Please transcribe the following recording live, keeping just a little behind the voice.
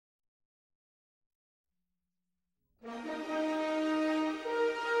May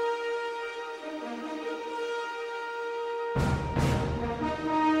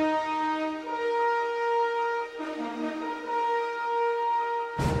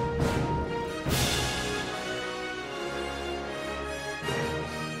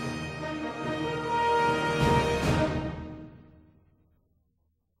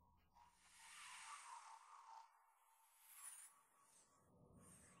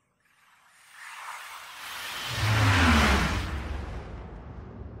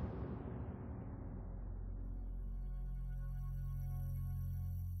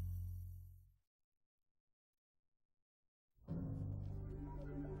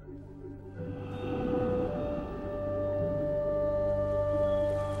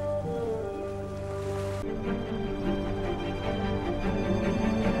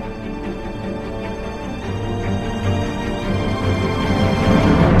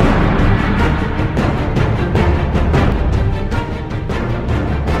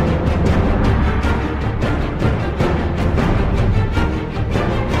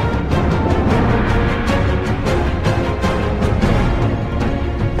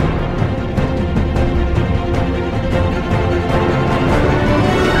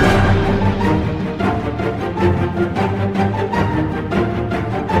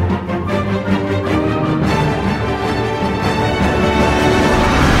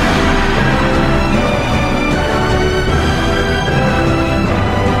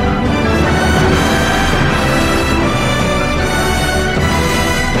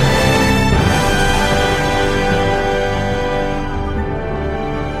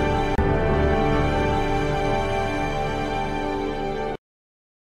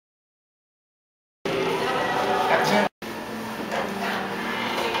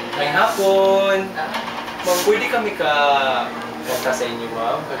hapon! Ma'am, pwede kami punta sa inyo,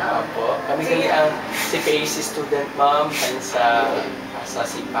 ma'am. Po. Kami ang CPAC student, ma'am, sa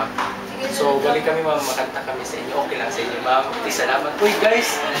CPAC. So, balik kami, ma'am, makanta kami sa inyo. Okay lang sa inyo, ma'am. Salamat. Uy,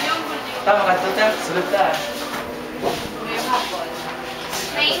 guys! Tama ka, tuta. Sulod ka. May hapon!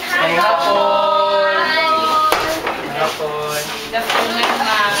 May hapon! May hapon!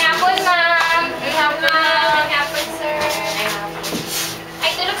 May hapon, ma'am! May hapon, sir!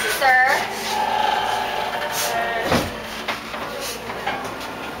 Ay, tulog si sir!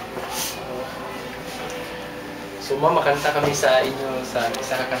 So, ma'am, makanta kami sa inyo sa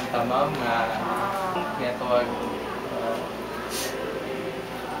isa kakanta, ma'am, na tinatawag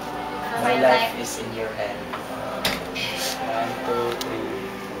My Life is in Your Hand. 1, 2, 3.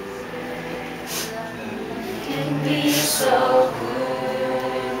 Can be so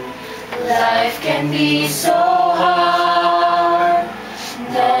good. Life can be so hard.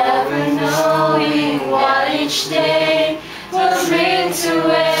 Never knowing what each day will bring to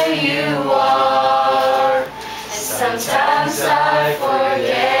where you are. Sometimes I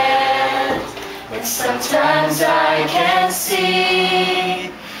forget, but sometimes I can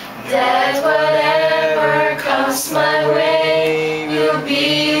see that whatever comes my way will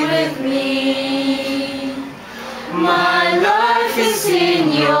be with me. My life is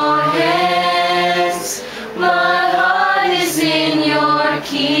in your hands, my heart is in your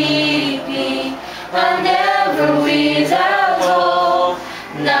keeping. I'll never without hope,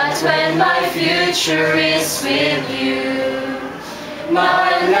 not when my future is with you.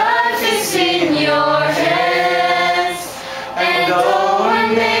 My life is in your hands, and though I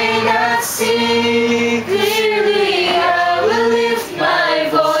may not see clearly, I will lift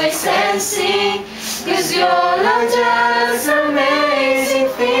my voice and sing, 'cause your love does amazing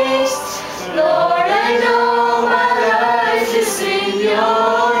things. Lord, I know my life is in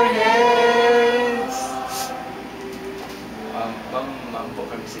your hands. Ma'am po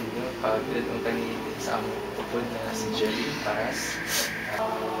kami sa inyo. Pagbilat ang tangitin sa among pupod na si Jelly Paras.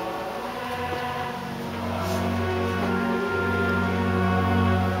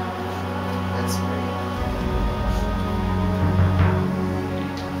 Let's pray.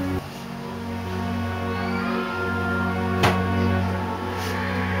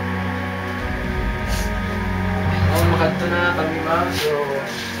 Makanto na kami, ma'am. So,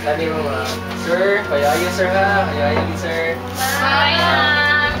 tani mo, sir, payayo sir ha. Payayo sir. Bye,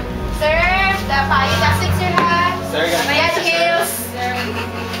 ma'am! Sir, payo dasig sir ha! Sir, Bayan Hills!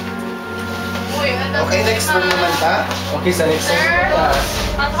 Uy, ano Okay, next room naman ta. okay, sa next Sir,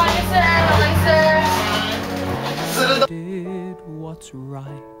 patukan niyo sir! Okay, sir! Did what's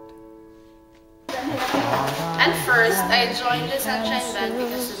right. At first, I joined the Sunshine Band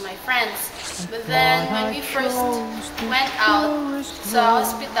because of my friends. But then, when we first went out sa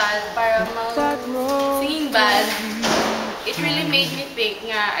hospital para mag-singing band, it really made me think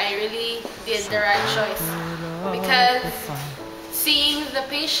nga I really did the right choice. Because seeing the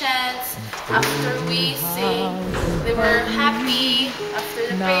patients, after we sing, they were happy. After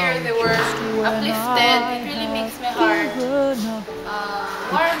the prayer, they were uplifted. It really makes my heart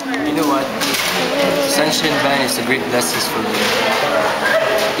warmer. You know what? Sunshine Band is a great blessing for me.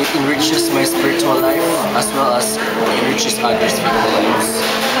 It enriches my spiritual life as well as enriches others' spiritual lives.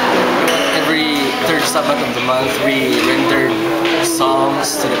 Every third Sabbath of the month, we render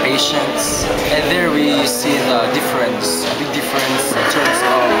songs to the patients, and there we see the difference, a big difference in terms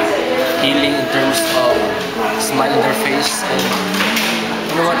of healing, in terms of smile on their face. And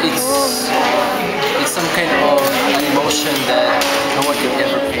you know what? It's some kind of an emotion that no one can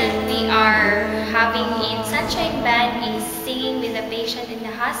ever pay. We are having in Sunshine Band is singing with the patient in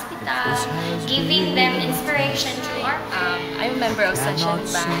the hospital, giving them inspiration through our I'm a member of Sunshine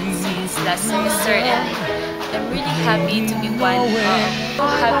Band since last semester, and I'm really happy to be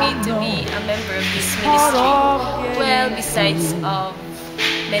happy to be a member of this ministry. Well, besides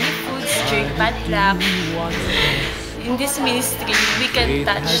many foods during Potlucks, in this ministry, we can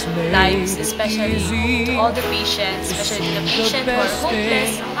touch lives, especially to all the patients, especially to the patients who are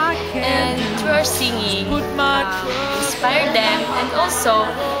hopeless, and through our singing, inspire them, and also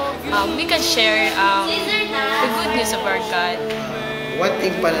we can share the good news of our God. One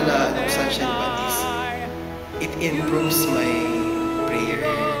thing pala na Sunshine Band is it improves my prayer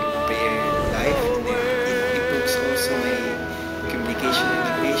life, and then it improves also my communication with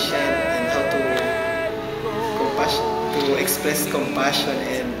the patient and how to express compassion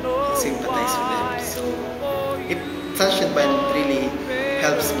and sympathize with them. So Sunshine Band really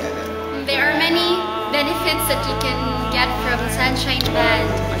helps me a lot. There are many benefits that you can get from Sunshine Band,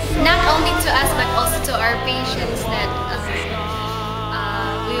 not only to us but also to our patients, that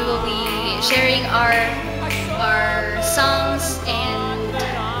we will be sharing our songs and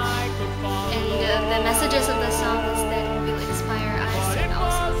the messages of the songs that will inspire us and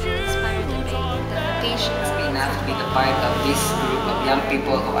also will inspire the patients. Enough to be the part of this group of young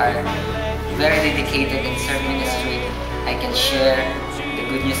people who are very dedicated in serving ministry. I can share the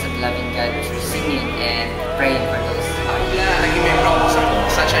good news of loving God through singing and praying for those. Naging member ako sa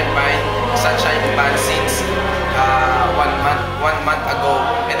Sunshine Band since one month ago,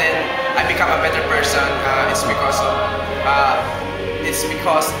 and then I become a better person. It's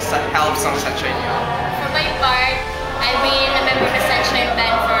because sa help ng Sunshine Band. For my part, I've been a member of the Sunshine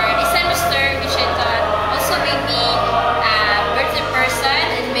Band for this semester, which I thought also made me a better person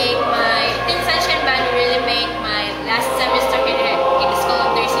and make my Sunshine Band really made my last semester in the School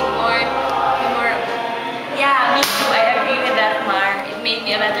of Nursing more memorable. Yeah, me too. I agree with that, Mar. It made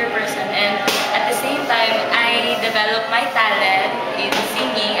me a better person, and at the same time, I developed my talent in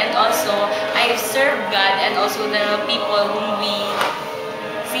singing, and also I served God and also the people whom we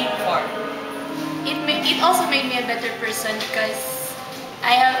sing for. It also made me a better person because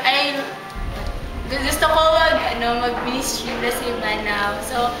gusto ko mag-ministry the same man now.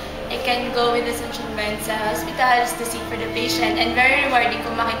 So I can go with the Sunshine Band sa hospitals to sing for the patient, and very rewarding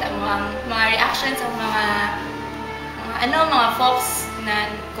kung makita mo ang mga reactions ng mga folks na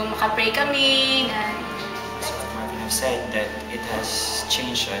kung makapray kami na Marvin have said that it has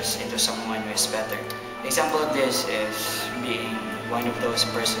changed us into someone who is better. An example of this is being one of those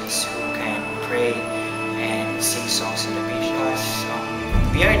persons who can pray and sing songs to the patients.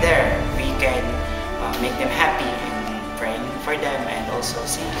 We are there. We can make them happy in praying for them and also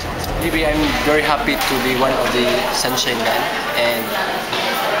sing songs. Maybe I'm very happy to be one of the Sunshine Band, and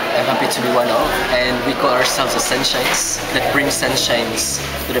I'm happy to be one of, and we call ourselves the Sunshines that bring sunshines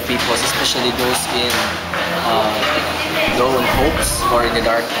to the people, especially those in low on hopes or in the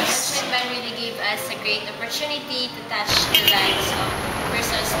darkness. Sunshine Band really gave us a great opportunity to touch the lives of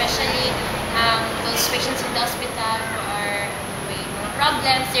persons, especially those patients in the hospital who are with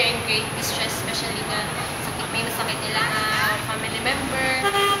problems, they're in great distress, especially na may masakit nila family member,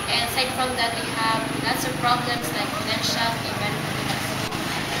 and aside from that, they have lots of problems like financial, even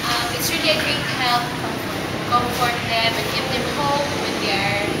it's really a great help to comfort them and give them hope when they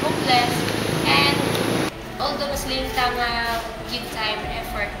are hopeless. And although mas lintang give time and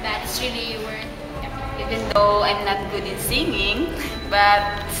effort, but it's really worth everything. Even though I'm not good in singing, but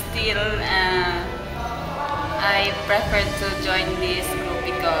still I prefer to join this group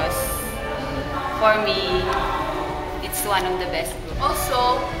because for me, it's one of the best groups.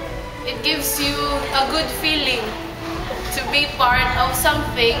 Also, it gives you a good feeling to be part of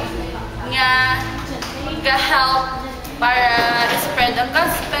something nga mag-help para spread ang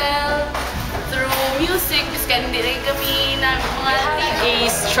gospel through music. music, biskan hindi rin kami na mga A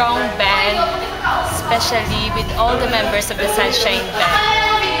strong band, especially with all the members of the Sunshine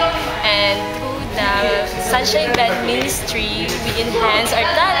Band. And through the Sunshine Band ministry, we enhance our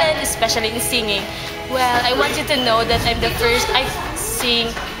talent, especially in singing. Well, I want you to know that I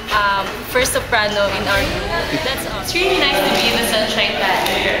sing first soprano in our group. That's all. It's really nice to be in the Sunshine Band.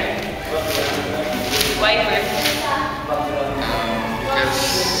 Why work?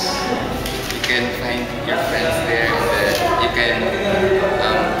 Because you can find your friends there, that you can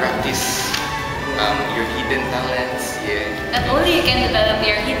practice your hidden talents. Yeah. Not only you can develop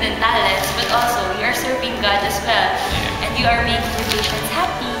your hidden talents, but also you are serving God as well. And you are making your patients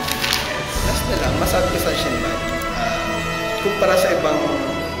happy. Last na lang, masabi ko sa Sunshine Band, kumpara sa ibang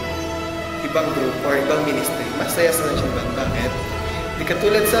group or ibang ministry, masaya sa Sunshine Band. Bakit? Di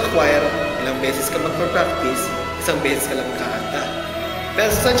katulad sa choir, ilang beses ka magpa-practice, isang beses ka lang kakanta. Pero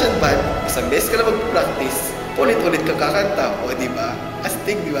sa Sunshine Band, isang beses ka lang magpa-practice, ulit-ulit ka kakanta. O, di ba?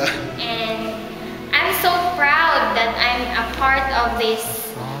 Astig, di ba? And I'm so proud that I'm a part of this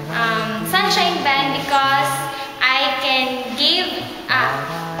Sunshine Band because I can give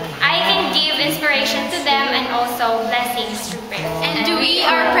inspiration to them and also blessings through prayer. And we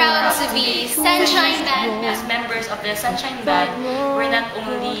are proud to be Sunshine Band. As members of the Sunshine Band, we're not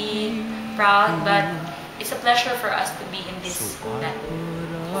only proud, but it's a pleasure for us to be in this band.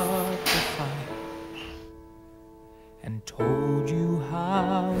 And told you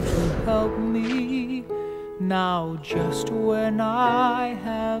how to help me. Now just when I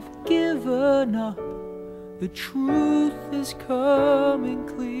have given up, the truth is coming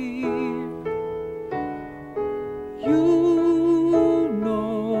clear. You